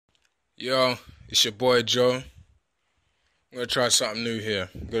Yo, it's your boy Joe. I'm gonna try something new here.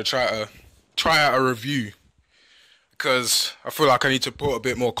 I'm gonna try out a review because I feel like I need to put a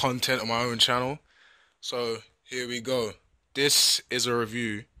bit more content on my own channel. So here we go. This is a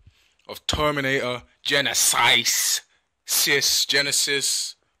review of Terminator Genisys,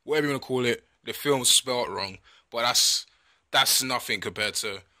 Genesis, whatever you wanna call it. The film's spelled wrong, but that's nothing compared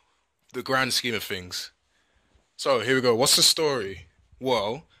to the grand scheme of things. So here we go. What's the story?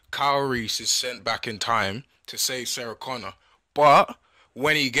 Well, Kyle Reese is sent back in time to save Sarah Connor. But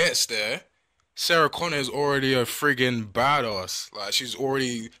when he gets there, Sarah Connor is already a friggin' badass. Like, she's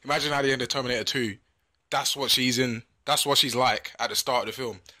already... Imagine at the end of Terminator 2. That's what she's in. That's what she's like at the start of the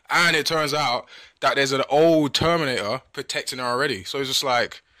film. And it turns out that there's an old Terminator protecting her already. So it's just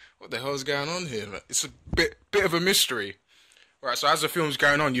like, what the hell's going on here? It's a bit of a mystery. Right, so as the film's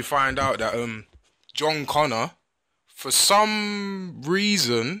going on, you find out that John Connor, for some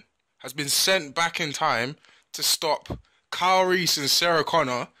reason, has been sent back in time to stop Kyle Reese and Sarah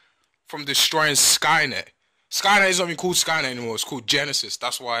Connor from destroying Skynet. Skynet isn't even called Skynet anymore. It's called Genisys.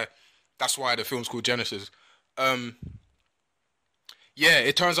 That's why the film's called Genisys. Yeah,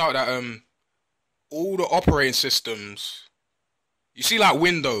 it turns out that all the operating systems, you see, like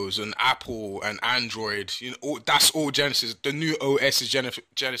Windows and Apple and Android, that's all Genesis. The new OS is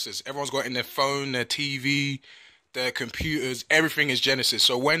Genesis. Everyone's got it in their phone, their TV, their computers. Everything is Genesis.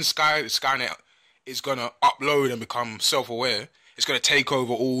 So when Skynet is gonna upload and become self-aware, it's gonna take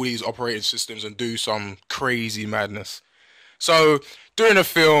over all these operating systems and do some crazy madness. So during the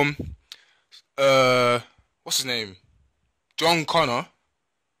film, what's his name? John Connor.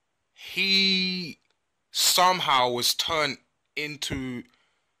 He somehow was turned into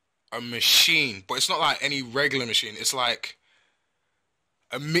a machine, but it's not like any regular machine. It's like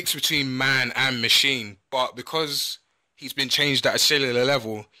a mix between man and machine. But because he's been changed at a cellular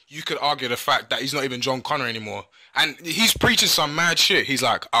level, you could argue the fact that he's not even John Connor anymore. And he's preaching some mad shit. He's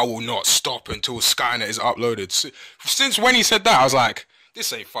like, I will not stop until Skynet is uploaded. Since when he said that, I was like,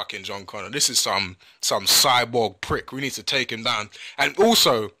 this ain't fucking John Connor. This is some cyborg prick. We need to take him down. And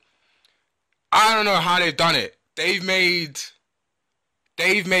also, I don't know how they've done it. They've made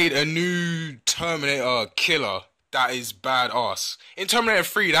a new Terminator killer that is badass. In Terminator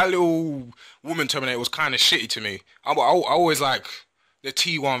 3, that little woman Terminator was kind of shitty to me. I always like the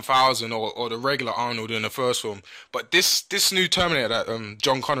T-1000 or the regular Arnold in the first film. But this new Terminator that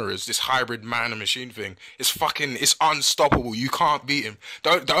John Connor is, this hybrid man and machine thing, it's unstoppable. You can't beat him.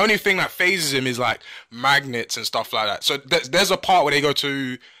 The only thing that phases him is like magnets and stuff like that. So there's a part where they go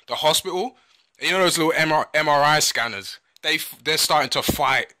to the hospital. You know those little MRI scanners? They're starting to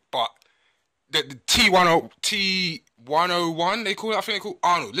fight, but the T101, they call it, I think they call it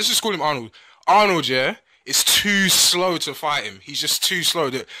Arnold. Let's just call him Arnold. Arnold, yeah, is too slow to fight him. He's just too slow.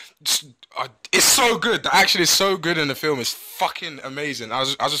 It's so good. The action is so good in the film. It's fucking amazing. I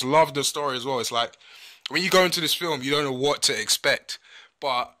just love the story as well. It's like, when you go into this film, you don't know what to expect.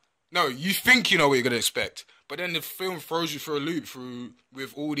 But, no, you think you know what you're going to expect. But then the film throws you for a loop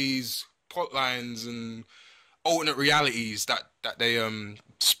with all these plot lines and alternate realities that they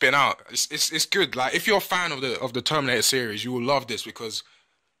spin out. It's good. Like, if you're a fan of the Terminator series, you will love this because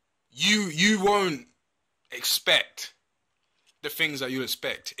you won't expect the things that you'll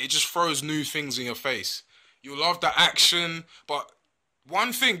expect. It just throws new things in your face. You'll love the action, but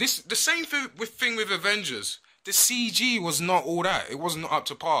one thing, the same thing with Avengers. The CG was not all that. It wasn't up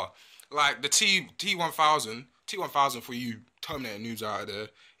to par. Like the T-1000 for you Terminator noobs out there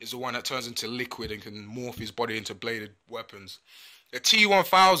is the one that turns into liquid and can morph his body into bladed weapons. The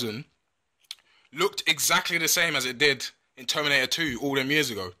T-1000 looked exactly the same as it did in Terminator 2 all them years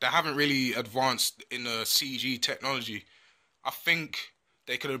ago. They haven't really advanced in the CG technology. I think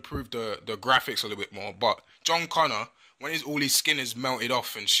they could improve the graphics a little bit more. But John Connor, when all his skin is melted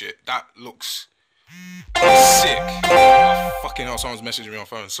off and shit, that looks sick. Oh, fucking hell, someone's messaging me on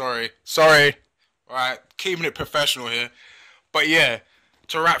phone. Sorry. Alright, keeping it professional here. But yeah,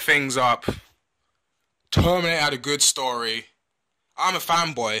 to wrap things up, Terminator had a good story. I'm a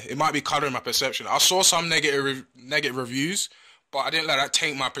fanboy. It might be coloring my perception. I saw some negative reviews, but I didn't let that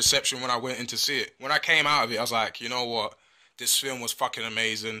taint my perception when I went in to see it. When I came out of it, I was like, you know what? This film was fucking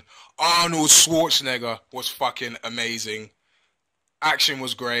amazing. Arnold Schwarzenegger was fucking amazing. Action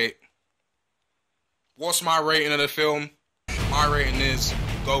was great. What's my rating of the film? My rating is,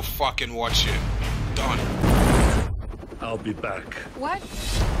 go fucking watch it. Done. I'll be back. What?